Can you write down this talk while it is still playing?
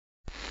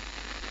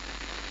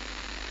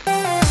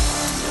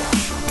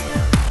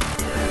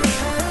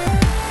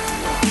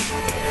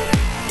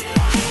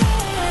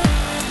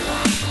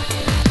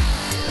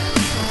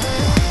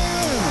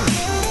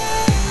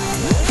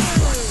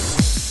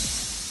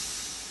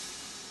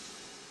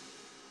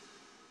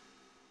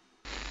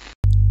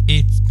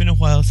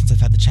while since I've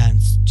had the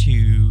chance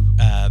to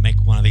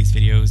make one of these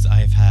videos.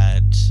 I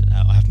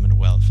haven't been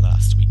well for the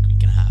last week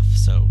and a half,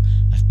 so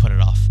I've put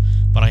it off.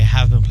 But I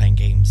have been playing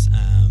games,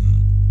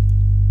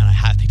 and I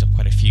have picked up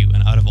quite a few.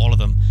 And out of all of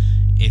them,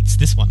 it's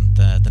this one,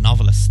 the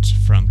Novelist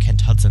from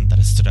Kent Hudson, that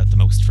has stood out the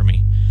most for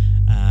me.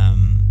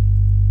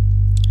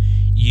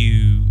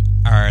 You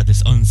are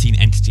this unseen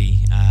entity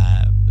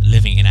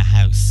living in a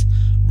house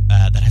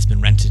that has been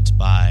rented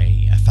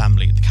by a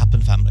family, the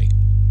Kaplan family.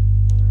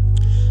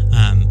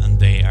 And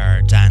they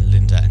are Dan,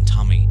 Linda and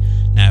Tommy.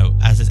 Now,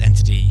 as this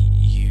entity,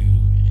 you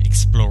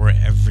explore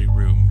every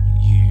room,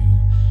 you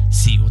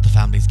see what the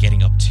family's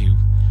getting up to,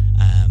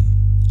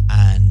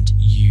 and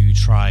you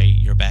try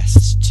your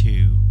best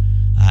to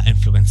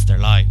influence their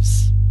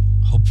lives,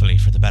 hopefully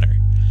for the better.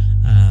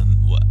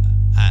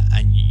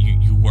 And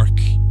you work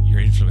your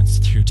influence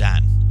through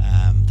Dan,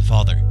 the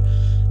father.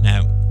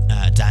 Now,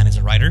 Dan is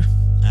a writer,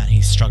 and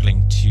he's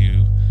struggling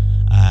to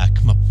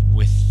come up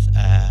with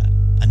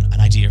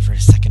an idea for a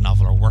second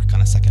novel, or work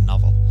on a second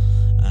novel.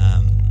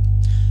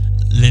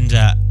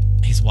 Linda,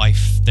 his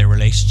wife, their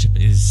relationship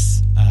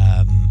is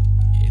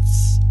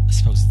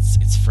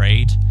it's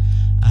frayed,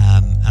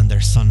 and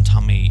their son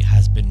Tommy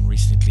has been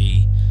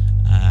recently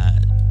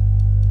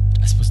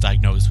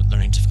diagnosed with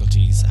learning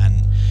difficulties,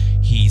 and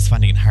he's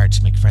finding it hard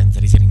to make friends,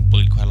 that he's getting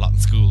bullied quite a lot in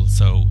school.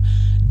 So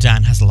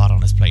Dan has a lot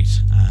on his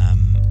plate.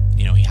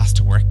 He has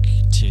to work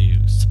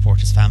to support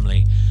his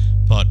family,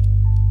 but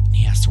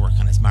he has to work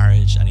on his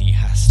marriage, and he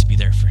has to be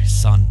there for his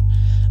son.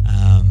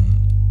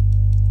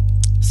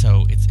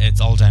 So it's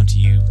all down to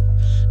you.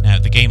 Now,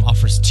 the game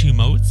offers two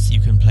modes. You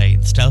can play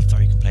in stealth,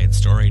 or you can play in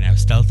story. Now,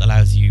 stealth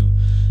allows you,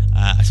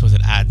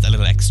 it adds a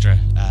little extra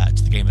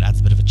to the game. It adds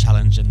a bit of a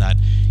challenge in that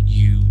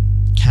you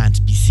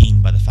can't be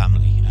seen by the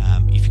family.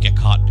 If you get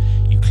caught,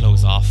 you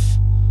close off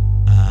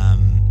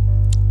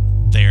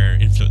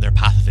their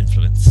path of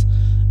influence.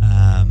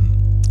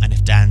 And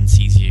if Dan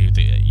sees you,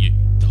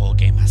 the whole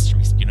game has to,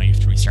 you have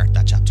to restart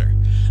that chapter.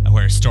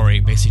 Whereas story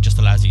basically just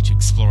allows you to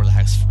explore the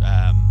house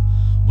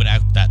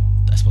without that,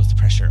 the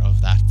pressure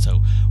of that.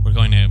 So we'll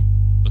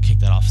kick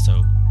that off.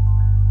 So,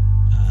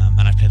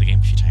 and I've played the game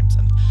a few times,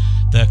 and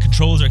the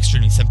controls are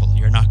extremely simple.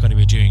 You're not going to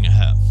be doing,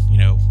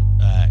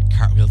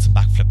 cartwheels and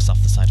backflips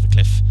off the side of a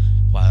cliff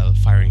while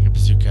firing a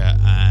bazooka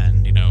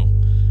and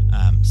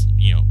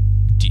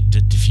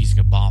defusing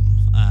a bomb.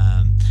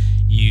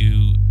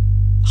 You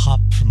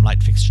hop from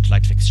light fixture to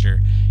light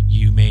fixture.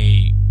 You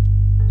may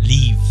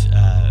leave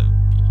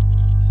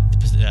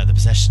the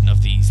possession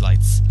of these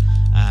lights.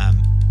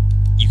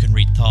 You can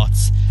read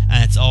thoughts,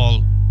 and it's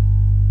all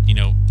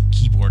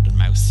keyboard and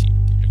mouse. You're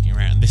looking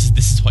around, and this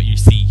is what you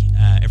see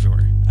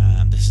everywhere.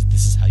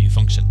 This is how you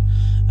function.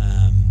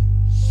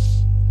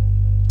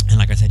 And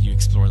like I said, you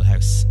explore the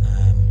house.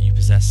 You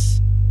possess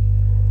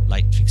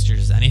light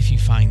fixtures, and if you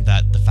find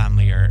that the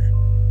family are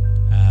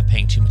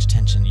paying too much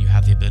attention, you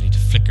have the ability to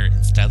flicker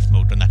in stealth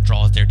mode, and that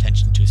draws their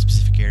attention to a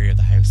specific area of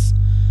the house,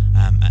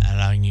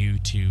 allowing you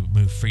to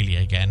move freely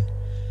again.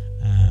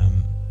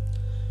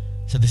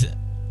 So this,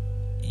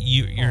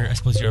 your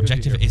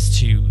objective is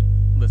to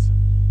listen.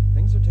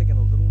 Things are taking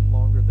a little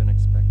longer than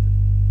expected.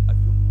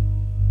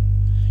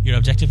 Your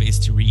objective is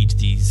to read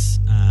these,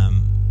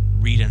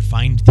 read and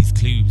find these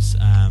clues,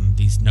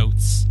 these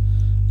notes,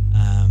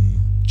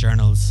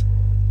 journals,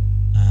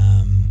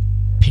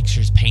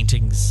 pictures,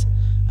 paintings,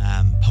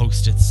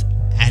 post-its,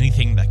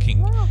 anything that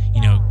can,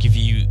 give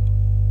you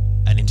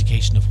an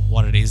indication of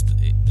what it is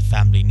the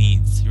family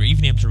needs. You're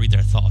even able to read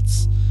their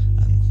thoughts,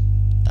 and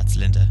that's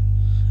Linda.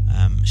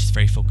 She's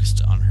very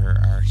focused on her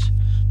art,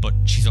 but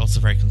she's also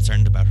very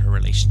concerned about her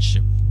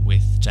relationship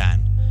with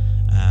Dan.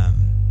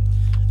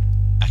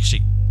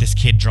 Actually, this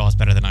kid draws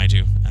better than I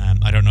do.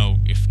 I don't know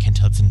if Kent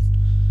Hudson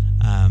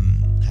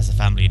has a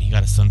family and he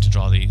got a son to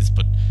draw these,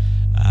 but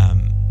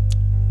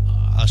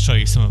I'll show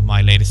you some of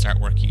my latest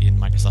artwork in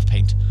Microsoft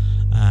Paint.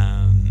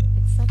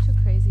 It's such a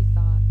crazy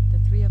thought, the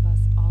three of us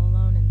all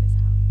alone in this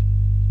house.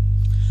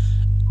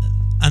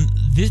 And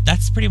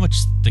that's pretty much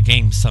the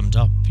game summed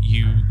up.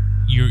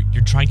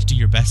 You're trying to do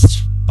your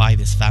best by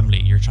this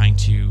family. You're trying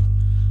to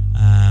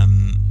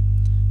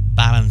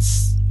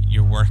balance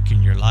your work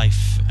and your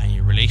life and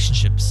your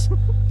relationships.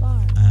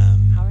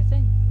 How are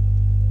things?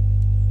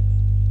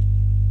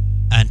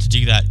 And to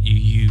do that, you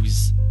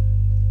use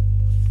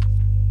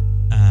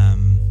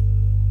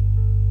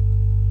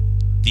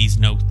these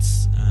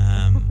notes,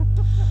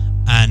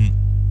 and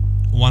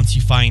once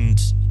you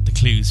find the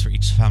clues for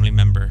each family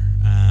member,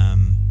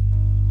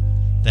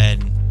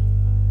 then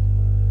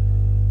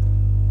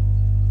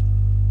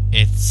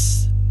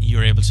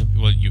you're able to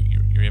do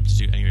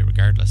it anyway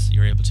regardless.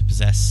 You're able to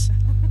possess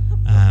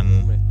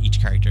each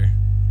character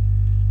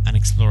and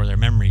explore their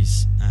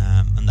memories,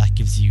 and that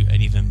gives you an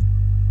even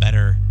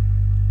better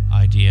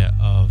idea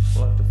of...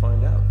 We'll have to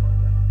find out.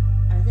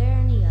 Are there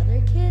any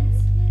other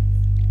kids?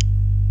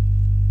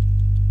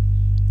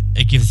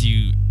 It gives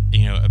you,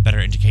 a better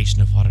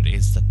indication of what it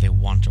is that they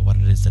want or what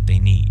it is that they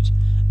need.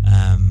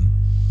 And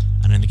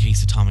in the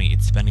case of Tommy,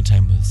 it's spending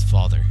time with his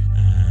father.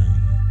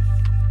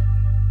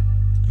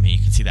 You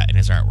can see that in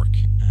his artwork.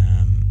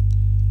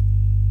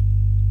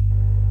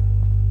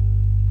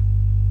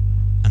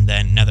 And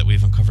then, now that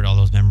we've uncovered all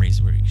those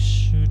memories, we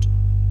should...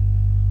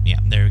 Yeah,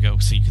 there we go.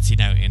 So you can see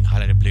now in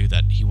highlighted blue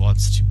that he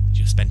wants to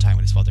spend time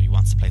with his father. He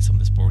wants to play some of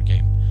this board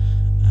game.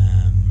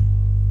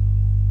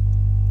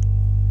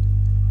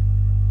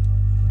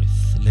 With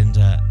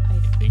Linda,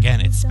 again,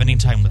 it's spending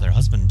time with her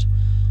husband.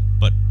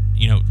 But,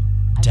 you know,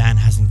 Dan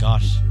hasn't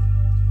got,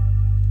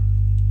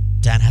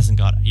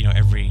 you know,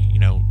 every, you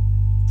know,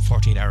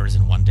 48 hours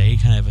in one day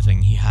kind of a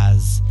thing. He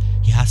has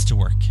to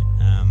work.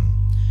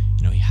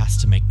 You know, he has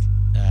to make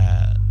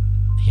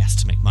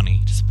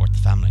money to support the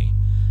family.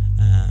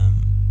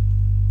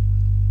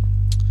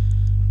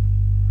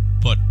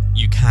 But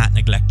you can't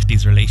neglect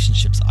these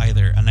relationships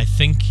either, and I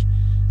think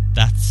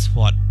that's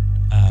what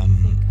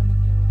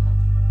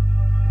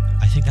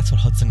I think that's what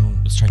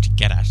Hudson was trying to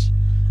get at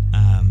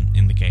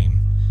in the game.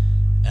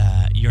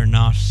 You're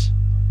not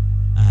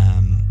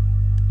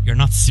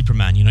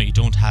Superman. You know, you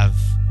don't have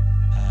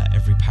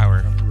every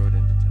power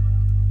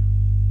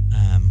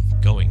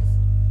going.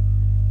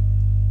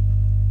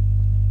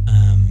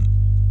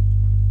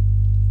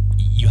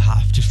 You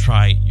have to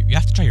try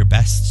your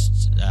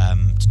best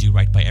to do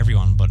right by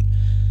everyone, but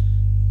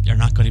you're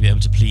not going to be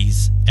able to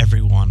please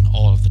everyone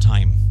all of the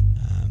time.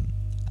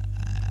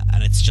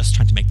 And it's just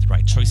trying to make the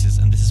right choices,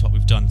 and this is what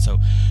we've done. So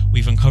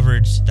we've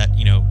uncovered that,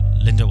 you know,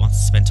 Linda wants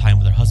to spend time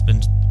with her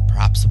husband,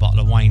 perhaps a bottle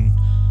of wine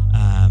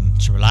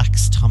to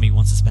relax. Tommy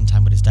wants to spend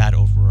time with his dad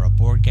over a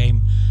board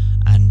game,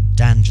 and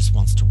Dan just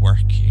wants to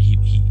work.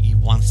 He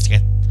wants to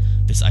get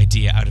this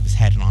idea out of his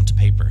head and onto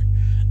paper.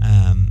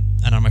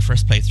 And on my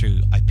first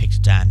playthrough, I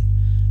picked Dan.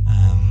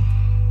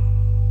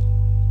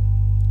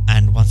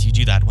 And once you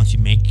do that, once you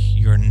make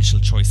your initial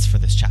choice for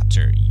this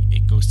chapter,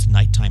 it goes to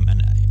nighttime,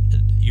 and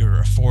you're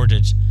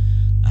afforded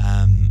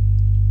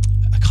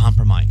a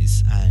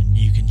compromise, and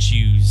you can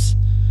choose,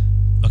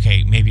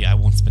 okay, maybe I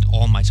won't spend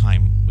all my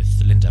time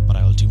with Linda, but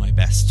I will do my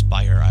best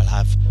by her. I'll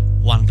have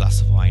one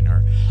glass of wine,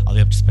 or I'll be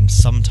able to spend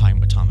some time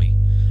with Tommy.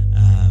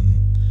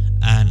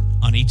 And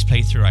on each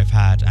playthrough I've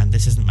had, and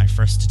this isn't my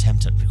first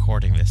attempt at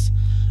recording this,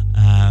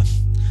 and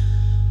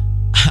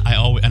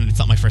it's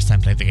not my first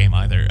time playing the game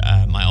either,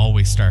 I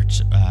always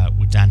start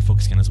with Dan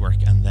focusing on his work,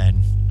 and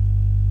then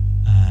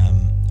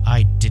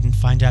I didn't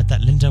find out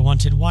that Linda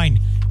wanted wine.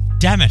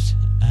 Damn it!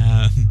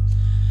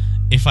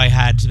 If I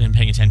had been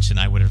paying attention,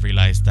 I would have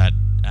realised that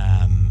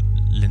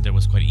Linda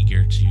was quite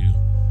eager to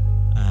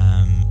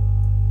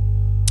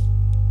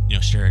you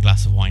know, share a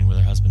glass of wine with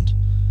her husband.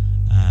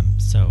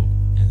 So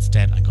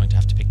instead, I'm going to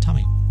have to pick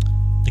Tommy,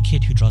 the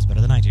kid who draws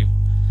better than I do.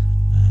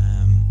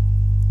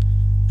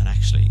 And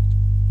actually,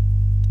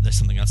 there's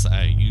something else.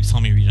 You saw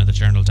me reading the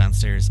journal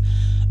downstairs.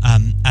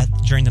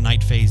 During the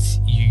night phase,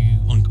 you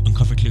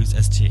uncover clues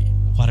as to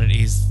what it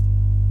is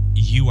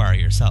you are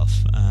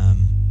yourself.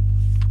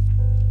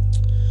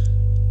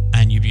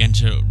 And you begin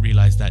to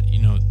realise that,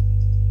 you know,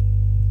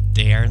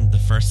 they aren't the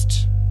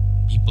first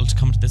people to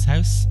come to this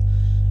house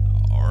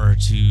or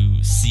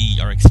to see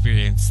or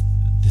experience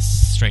this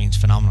strange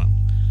phenomenon.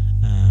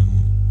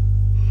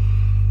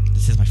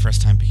 This is my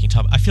first time picking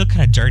Tom. I feel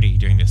kind of dirty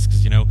doing this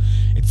because, you know,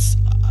 it's.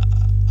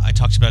 I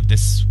talked about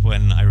this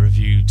when I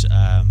reviewed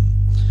The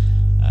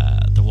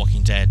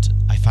Walking Dead.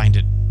 I find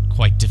it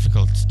quite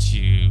difficult to,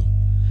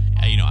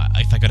 you know,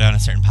 if I go down a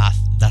certain path,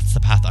 that's the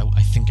path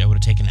I think I would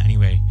have taken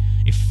anyway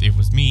if it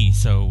was me.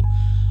 So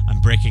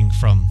I'm breaking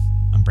from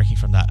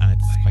that, and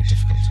it's quite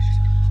difficult.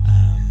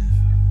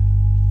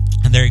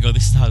 And there you go.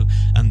 This is how.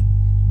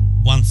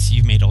 Once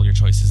you've made all your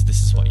choices,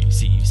 this is what you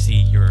see. You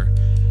see your,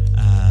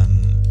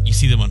 you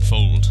see them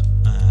unfold.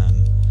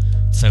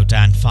 So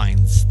Dan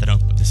finds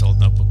this old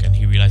notebook, and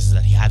he realizes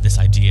that he had this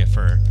idea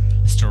for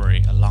a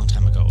story a long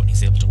time ago, and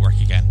he's able to work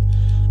again.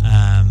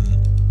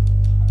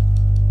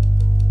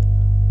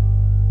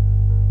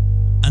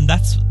 And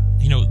that's,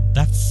 you know,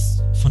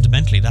 that's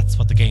fundamentally that's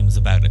what the game is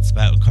about. It's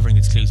about uncovering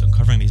these clues,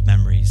 uncovering these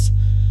memories,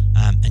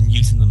 and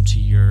using them to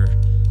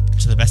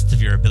the best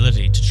of your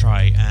ability to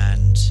try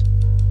and,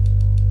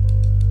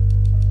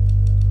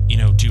 you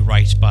know, do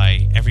right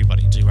by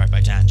everybody. Do right by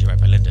Dan, do right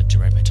by Linda, do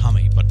right by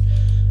Tommy. But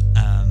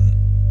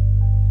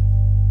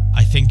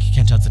I think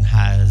Kent Hudson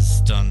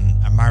has done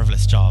a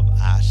marvellous job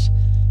at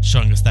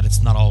showing us that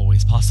it's not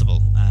always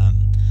possible,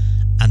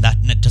 and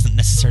that doesn't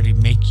necessarily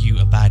make you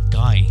a bad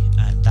guy.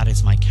 And that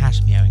is my cat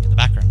meowing in the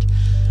background.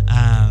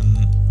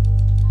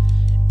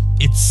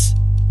 It's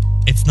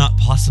not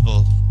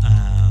possible.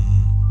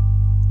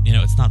 You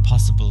know, it's not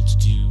possible to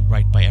do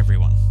right by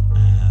everyone,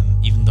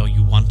 even though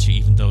you want to,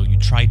 even though you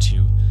try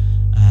to.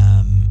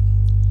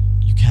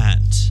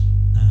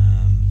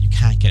 You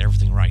can't get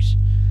everything right,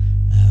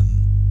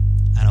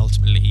 and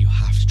ultimately you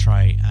have to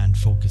try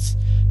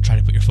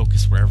to put your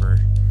focus wherever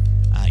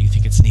you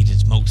think it's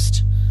needed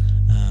most.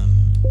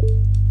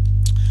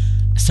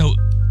 So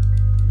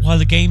while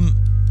the game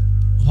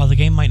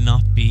might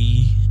not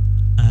be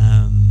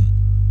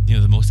you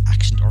know, the most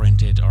action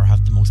oriented or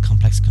have the most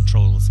complex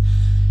controls,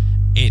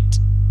 it's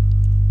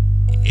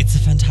a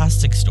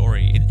fantastic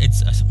story.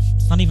 It's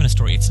not even a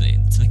story, it's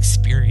an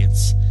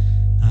experience.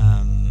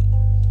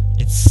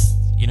 it's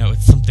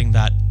it's something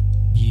that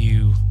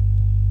you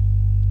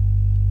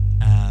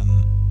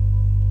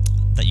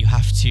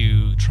have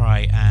to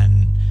try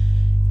and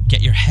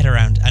get your head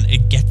around, and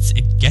this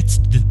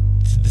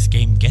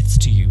game gets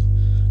to you.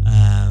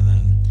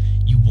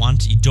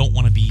 You don't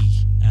want to be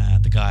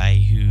the guy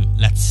who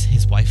lets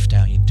his wife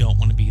down. You don't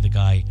want to be the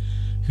guy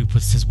who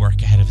puts his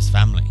work ahead of his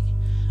family.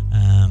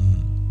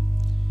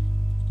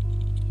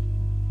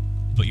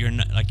 But you're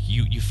not, like,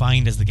 you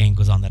find as the game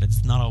goes on that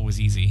it's not always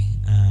easy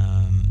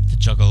to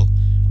juggle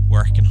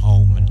work and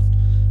home and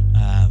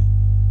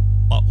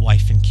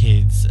wife and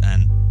kids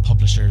and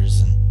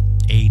publishers and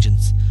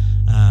agents,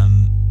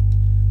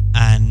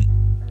 and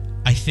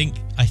I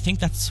think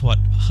that's what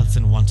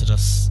Hudson wanted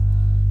us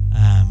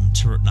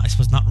to, I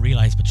suppose, not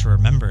realize, but to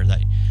remember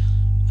that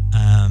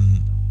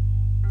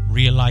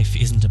real life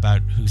isn't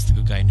about who's the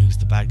good guy and who's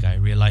the bad guy.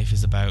 Real life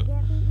is about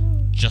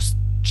just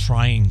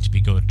trying to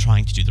be good,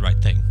 trying to do the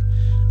right thing.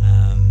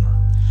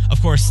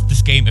 Of course,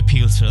 this game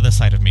appeals to the other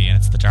side of me, and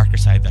it's the darker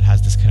side that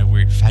has this kind of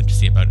weird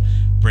fantasy about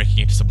breaking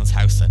into someone's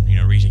house and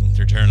reading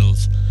their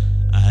journals,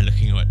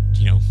 looking at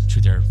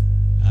through their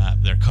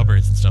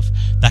cupboards and stuff.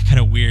 That kind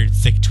of weird,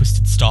 sick,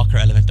 twisted stalker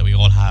element that we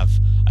all have,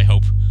 I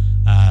hope,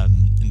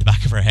 in the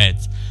back of our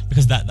heads,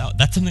 because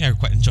that's something I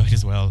quite enjoyed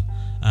as well.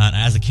 And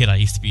as a kid, I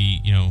used to be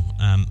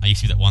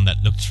that one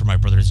that looked for my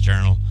brother's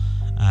journal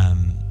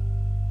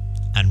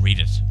and read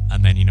it,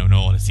 and then know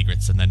all his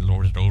secrets, and then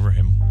lord it over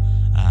him.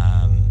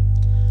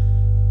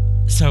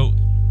 So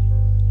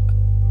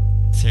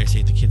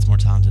seriously, the kid's more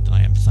talented than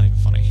I am. It's not even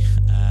funny.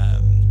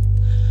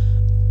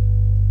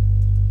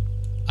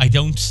 I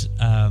don't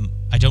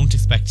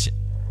expect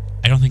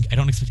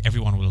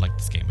everyone will like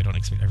this game. I don't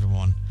expect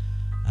everyone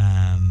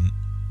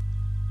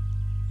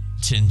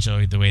to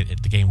enjoy the way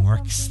that the game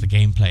works, the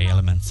gameplay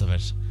elements of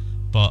it.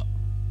 But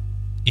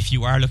if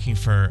you are looking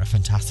for a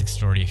fantastic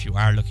story, if you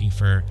are looking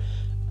for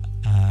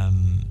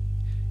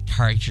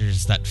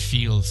characters that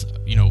feel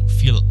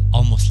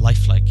almost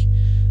lifelike,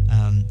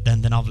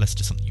 then The Novelist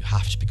is something you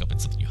have to pick up.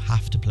 It's something you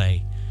have to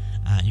play.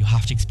 You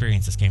have to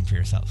experience this game for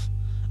yourself.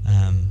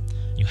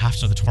 You have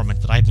to know the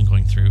torment that I've been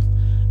going through,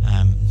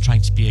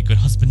 trying to be a good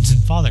husband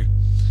and father.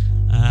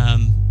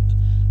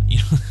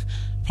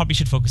 Probably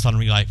should focus on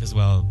real life as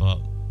well, but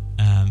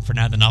for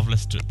now, The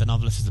Novelist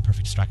is the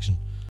perfect distraction.